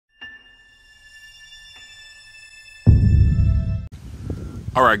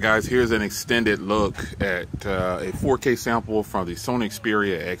All right, guys, here's an extended look at a 4K sample from the Sony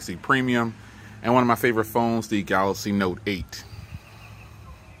Xperia XE Premium and one of my favorite phones, the Galaxy Note 8.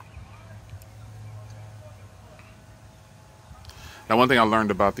 Now, one thing I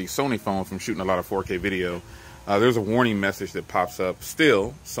learned about the Sony phone from shooting a lot of 4K video, there's a warning message that pops up.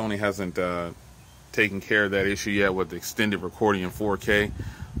 Still, Sony hasn't taken care of that issue yet with extended recording in 4K,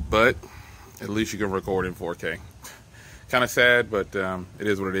 but at least you can record in 4K. Kind of sad, but it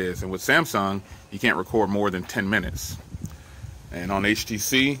is what it is. And with Samsung, you can't record more than 10 minutes. And on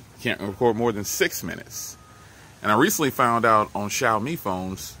HTC, you can't record more than 6 minutes. And I recently found out on Xiaomi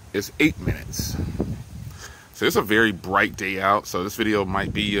phones, it's 8 minutes. So it's a very bright day out, so this video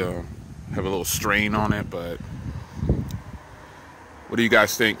might be have a little strain on it, but what do you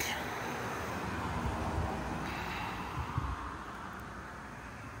guys think?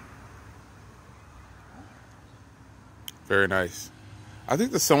 Very nice. I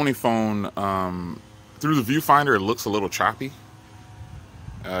think the Sony phone, through the viewfinder, it looks a little choppy.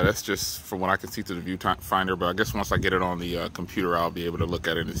 That's just from what I can see through the viewfinder, but I guess once I get it on the computer, I'll be able to look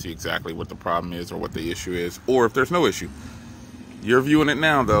at it and see exactly what the problem is or what the issue is, or if there's no issue. You're viewing it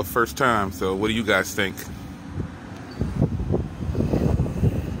now, though, first time, so what do you guys think?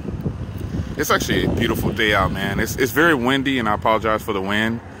 It's actually a beautiful day out, man. It's very windy, and I apologize for the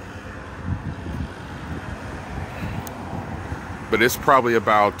wind. But it's probably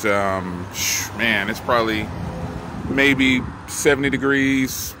about, man, it's probably maybe 70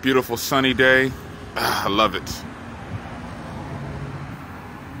 degrees, beautiful sunny day. I love it.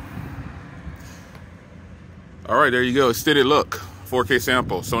 All right, there you go. Extended look, 4K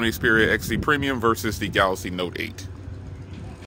sample, Sony Xperia XE Premium versus the Galaxy Note 8.